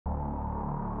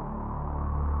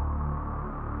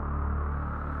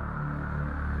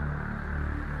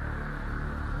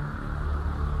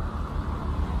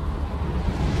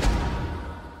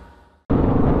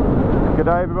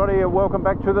G'day everybody and welcome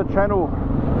back to the channel.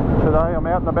 Today I'm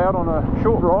out and about on a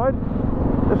short ride,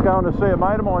 just going to see a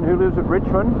mate of mine who lives at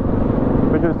Richmond,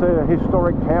 which is the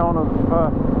historic town of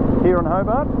here in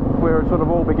Hobart, where it sort of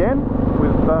all began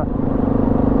with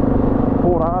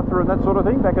Port Arthur and that sort of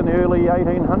thing back in the early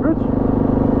 1800s.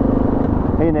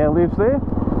 He now lives there,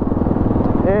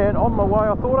 and on my way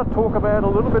I thought I'd talk about a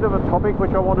little bit of a topic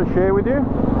which I want to share with you.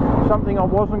 Something I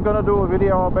wasn't going to do a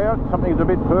video about, something that's a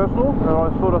bit personal, and I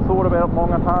sort of thought about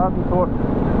long and hard and thought,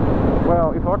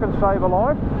 well, if I can save a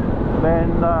life,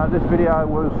 then this video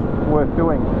was worth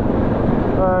doing.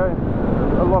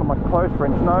 A lot of my close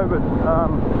friends know, but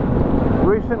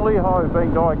recently I've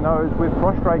been diagnosed with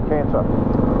prostate cancer.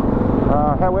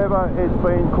 However, it's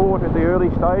been caught at the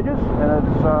early stages, and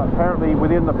it's apparently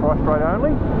within the prostate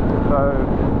only. So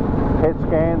PET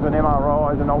scans and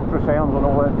MRIs and ultrasounds and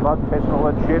all that blood tests and all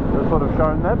that shit have sort of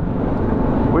shown that,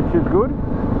 which is good.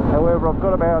 However, I've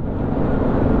got about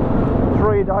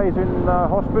 3 days in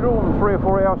hospital and 3 or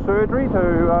 4 hour surgery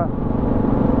to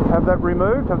have that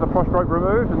removed, have the prostate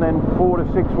removed, and then 4 to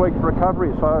 6 weeks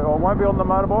recovery. So I won't be on the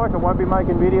motorbike, I won't be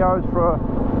making videos for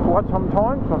quite some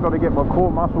time, so I've got to get my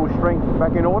core muscle strength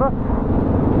back in order.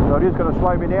 So it is going to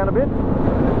slow me down a bit.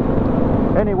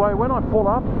 Anyway, when I pull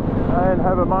up and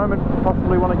have a moment,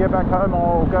 possibly when I get back home,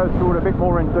 I'll go through it a bit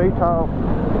more in detail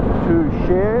to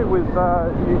share with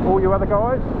all you other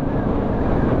guys.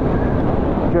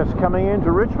 Just coming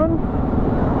into Richmond,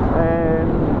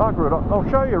 and Margaret, I'll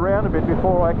show you around a bit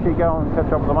before I actually go and catch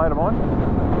up with a mate of mine.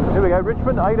 Here we go,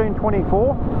 Richmond,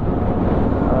 1824. It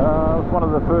was one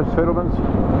of the first settlements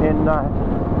in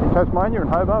Tasmania, in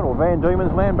Hobart, or Van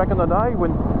Diemen's Land back in the day,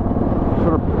 when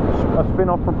sort of a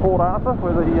spin-off from Port Arthur,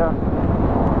 where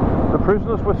the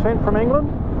prisoners were sent from England,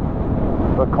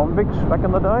 the convicts back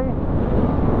in the day.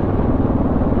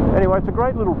 Anyway, it's a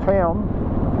great little town.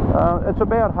 It's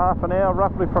about half an hour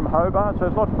roughly from Hobart, so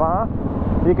it's not far.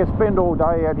 You can spend all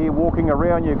day out here walking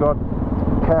around. You've got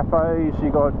cafes,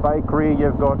 you've got bakery,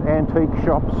 you've got antique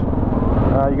shops.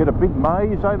 You've got a big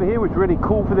maze over here, which is really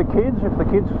cool for the kids, if the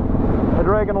kids are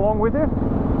dragging along with you.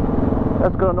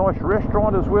 That's got a nice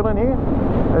restaurant as well in here.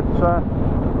 It's a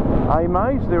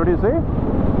maze, there it is there.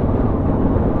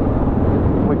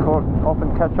 We often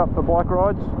catch up for bike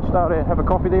rides, start out, have a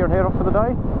coffee there and head off for the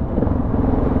day.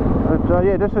 But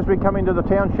yeah, just as we come into the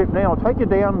township now, I'll take you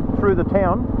down through the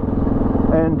town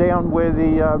and down where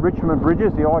the Richmond Bridge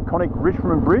is, the iconic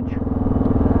Richmond Bridge,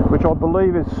 which I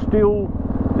believe is still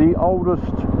the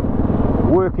oldest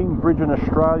working bridge in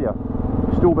Australia,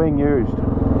 still being used.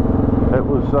 It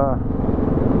was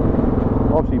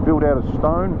obviously built out of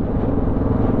stone,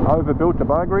 overbuilt to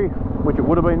buggery, which it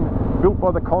would have been built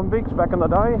by the convicts back in the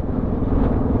day.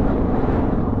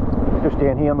 Just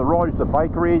down here on the right is the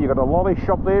bakery. You've got a lolly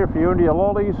shop there if you're into your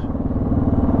lollies.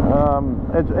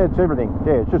 It's everything.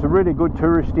 Yeah, it's just a really good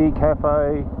touristy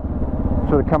cafe,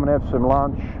 sort of come and have some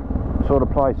lunch sort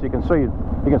of place. You can see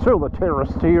all the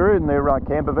tourists here in their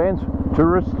camper vans,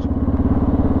 tourists.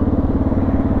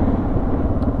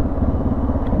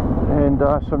 And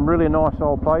some really nice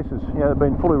old places. You know, they've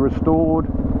been fully restored.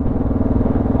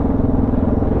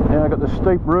 You know, they've got the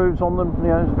steep roofs on them. You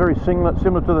know, it's very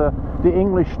similar to the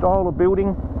English style of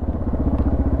building.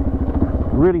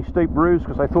 Really steep roofs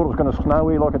because they thought it was going to snow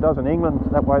here like it does in England.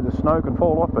 That way the snow can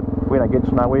fall off, but we don't get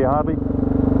snow here hardly.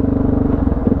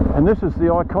 And this is the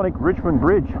iconic Richmond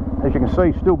Bridge, as you can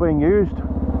see, still being used.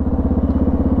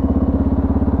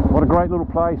 What a great little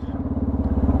place.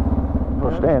 If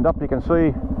I stand up, you can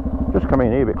see, just come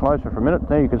in here a bit closer for a minute.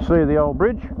 There you can see the old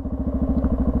bridge.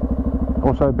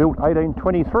 Also built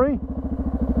 1823.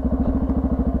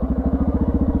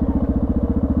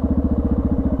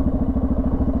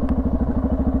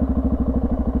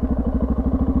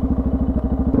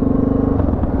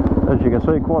 As you can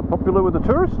see, quite popular with the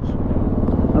tourists.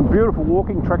 And beautiful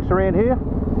walking tracks around here.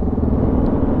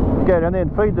 You go down there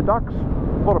and feed the ducks.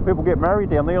 A lot of people get married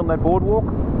down there on that boardwalk.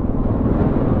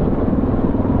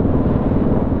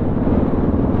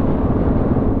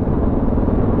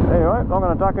 Anyway, I'm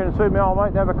going to duck in and see my old mate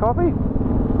and have a coffee.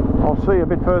 I'll see you a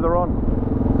bit further on.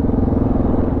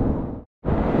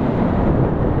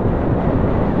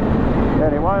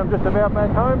 Anyway, I'm just about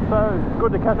back home, so it's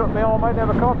good to catch up with my old mate and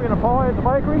have a coffee and a pie at the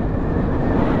bakery.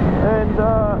 And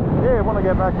yeah, when I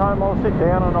get back home I'll sit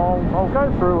down and I'll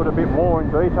go through it a bit more in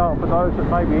detail for those that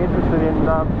may be interested in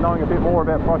knowing a bit more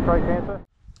about prostate cancer.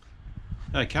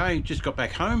 Okay, just got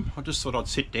back home. I just thought I'd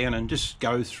sit down and just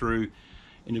go through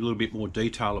in a little bit more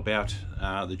detail about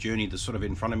the journey that's sort of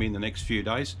in front of me in the next few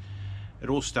days. It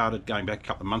all started going back a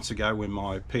couple of months ago when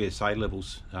my PSA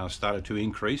levels started to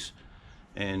increase,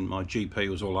 and my GP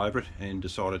was all over it and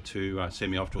decided to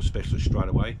send me off to a specialist straight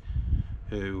away,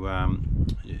 who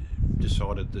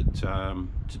decided that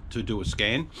to do a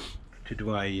scan, to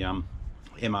do a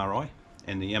MRI,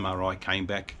 and the MRI came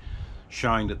back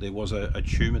showing that there was a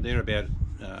tumour there about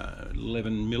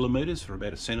 11 millimetres, or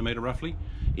about a centimetre roughly,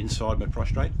 inside my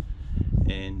prostate,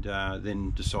 and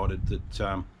then decided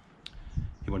that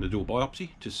he wanted to do a biopsy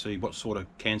to see what sort of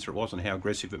cancer it was and how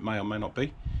aggressive it may or may not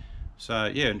be.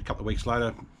 So yeah, and a couple of weeks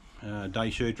later,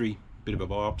 day surgery, bit of a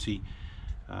biopsy,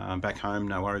 back home,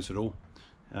 no worries at all.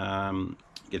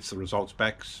 Gets the results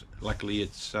back. Luckily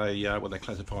it's a what they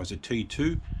classify as a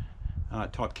T2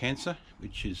 type cancer,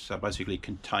 which is basically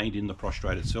contained in the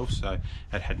prostate itself, so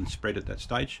it hadn't spread at that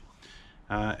stage.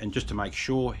 And just to make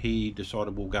sure, he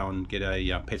decided we'll go and get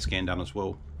a PET scan done as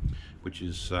well, which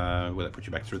is where they put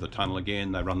you back through the tunnel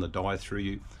again, they run the dye through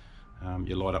you,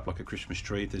 you light up like a Christmas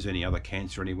tree. If there's any other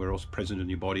cancer anywhere else present in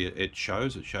your body, it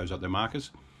shows up the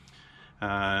markers.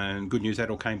 And good news, that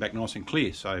all came back nice and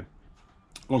clear. So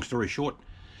long story short,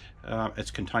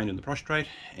 it's contained in the prostate,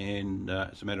 and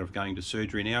it's a matter of going to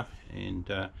surgery now, and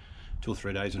 2 or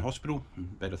 3 days in hospital,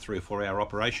 about a 3 or 4 hour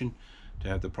operation to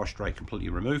have the prostate completely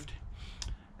removed.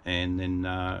 And then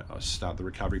I start the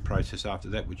recovery process after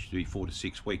that, which will be 4 to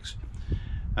 6 weeks.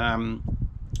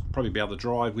 Probably be able to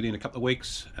drive within a couple of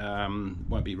weeks.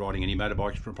 Won't be riding any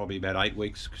motorbikes for probably about 8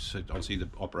 weeks, because obviously the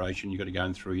operation, you've got to go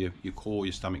in through your core,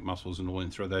 your stomach muscles and all,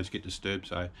 and through those get disturbed,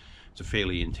 so it's a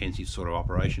fairly intensive sort of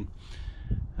operation.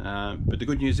 But the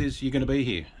good news is you're going to be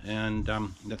here, and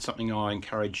that's something I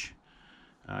encourage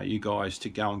you guys to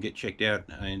go and get checked out,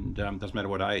 and doesn't matter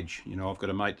what age. You know, I've got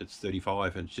a mate that's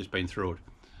 35 and has just been through it.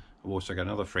 I've also got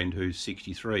another friend who's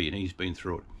 63 and he's been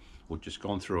through it, or just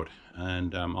gone through it,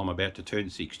 and I'm about to turn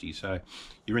 60, so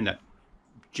you're in that,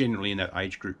 generally in that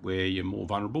age group where you're more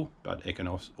vulnerable, but it can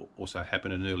also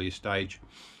happen at an earlier stage.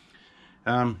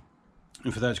 And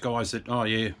for those guys that, oh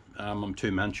yeah, I'm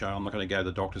too mancho, I'm not going to go to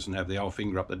the doctors and have the old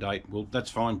finger up the date, well,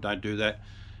 that's fine, don't do that.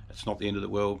 It's not the end of the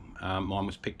world. Mine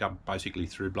was picked up basically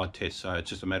through blood tests, so it's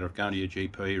just a matter of going to your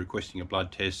GP, requesting a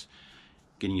blood test,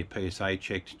 getting your PSA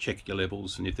checked, check your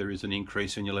levels, and if there is an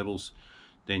increase in your levels,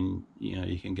 then you know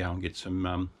you can go and get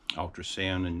some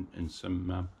ultrasound and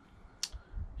some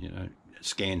you know,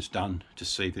 scans done to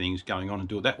see if anything's going on, and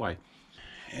do it that way.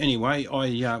 Anyway,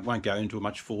 I won't go into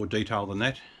much more detail than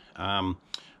that.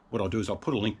 What I'll do is I'll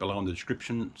put a link below in the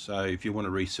description, so if you want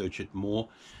to research it more,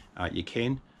 you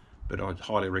can. But I'd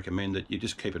highly recommend that you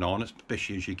just keep an eye on it,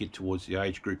 especially as you get towards the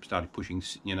age group, started pushing,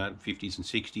 you know, 50s and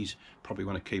 60s. Probably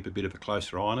want to keep a bit of a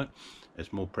closer eye on it.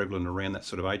 It's more prevalent around that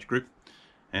sort of age group.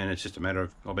 And it's just a matter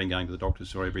of, I've been going to the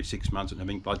doctors for every 6 months and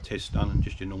having blood tests done, and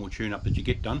just your normal tune-up that you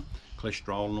get done,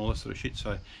 cholesterol and all that sort of shit.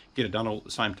 So get it done all at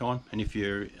the same time. And if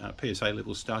your PSA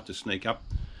levels start to sneak up,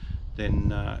 then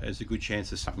there's a good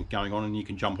chance there's something going on and you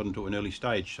can jump into an early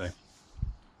stage. So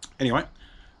anyway,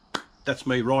 that's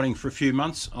me riding for a few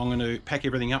months. I'm going to pack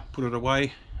everything up, put it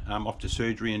away. I'm off to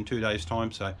surgery in 2 days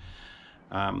time, so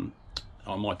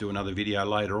I might do another video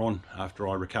later on after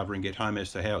I recover and get home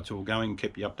as to how it's all going,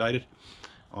 keep you updated.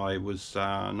 I was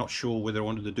not sure whether I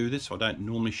wanted to do this. I don't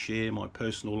normally share my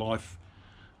personal life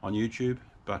on YouTube,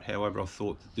 but however I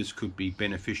thought that this could be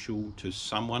beneficial to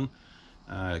someone.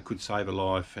 It could save a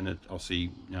life, and it obviously,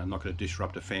 you know, not going to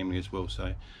disrupt a family as well.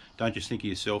 So don't just think of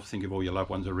yourself, think of all your loved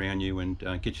ones around you, and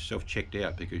get yourself checked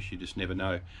out, because you just never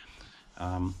know.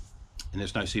 And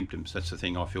there's no symptoms. That's the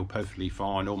thing. I feel perfectly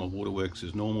fine. All my waterworks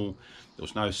is normal. There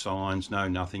was no signs, no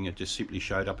nothing. It just simply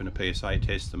showed up in a PSA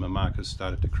test and my markers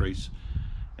started to decrease,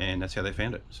 and that's how they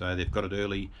found it. So they've got it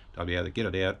early, they'll be able to get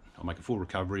it out, I'll make a full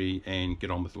recovery and get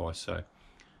on with life. So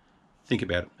think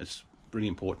about it, it's really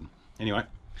important. Anyway,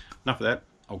 enough of that.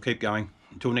 I'll keep going.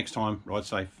 Until next time, ride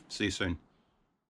safe. See you soon.